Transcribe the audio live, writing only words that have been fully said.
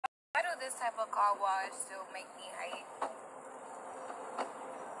Why do this type of car wash still make me hate?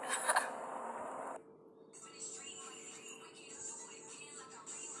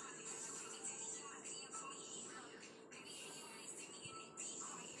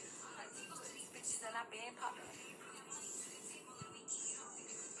 Then I been popping.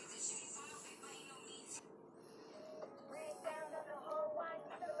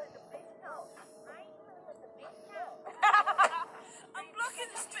 I'm blocking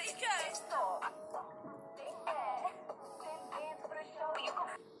the street, guys.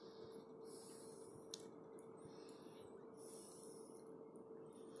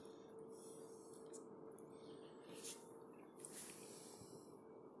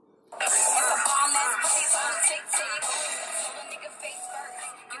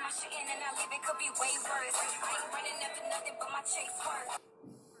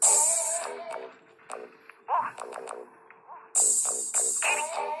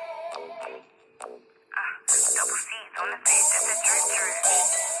 Double C's on the face, that's a drip.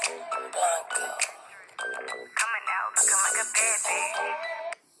 Coming out, looking like a bad bitch.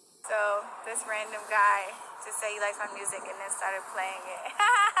 So this random guy just said he likes my music and then started playing it.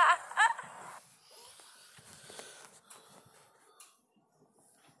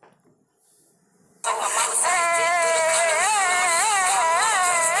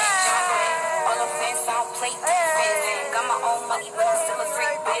 Got my own money, but I'm still a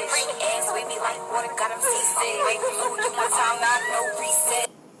freak bitch. Ass with me like water, got him seasick. Wait, blue, you my time, not no reset.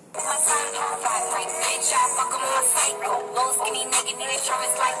 My time, fly, freak bitch, I fuck him on my psycho. Little skinny nigga need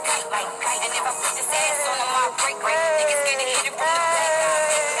insurance like kite. And if I put this ass on him, I'll break. Niggas scared to hit it from the back.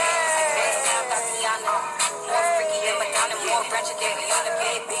 Back down, Tatiana. More freaky than Madonna, more ratchet than Rihanna,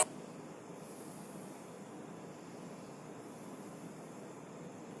 baby.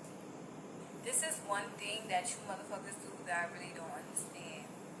 This is one thing that you motherfuckers do that I really don't understand.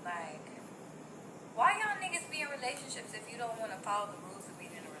 Like, why y'all niggas be in relationships if you don't want to follow the rules of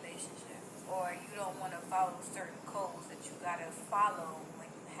being in a relationship? Or you don't want to follow certain codes that you gotta follow when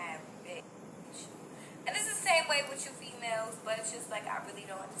you have a bitch? And it's the same way with you females, but it's just like, I really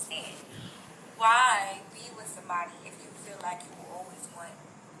don't understand. Why be with somebody if you feel like you will always want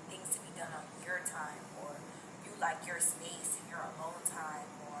things to be done on your time, or you like your space and your alone time,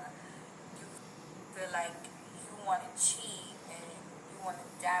 or you feel like you want to cheat and you want to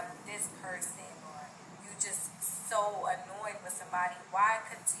dab with this person, or you just so annoyed with somebody? Why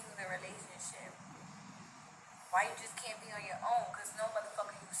continue the relationship? Why you just can't be on your own? Because no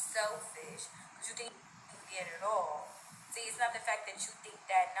motherfucker, you selfish because you think you get it all. See, it's not the fact that you think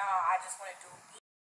that, nah, I just want to do me.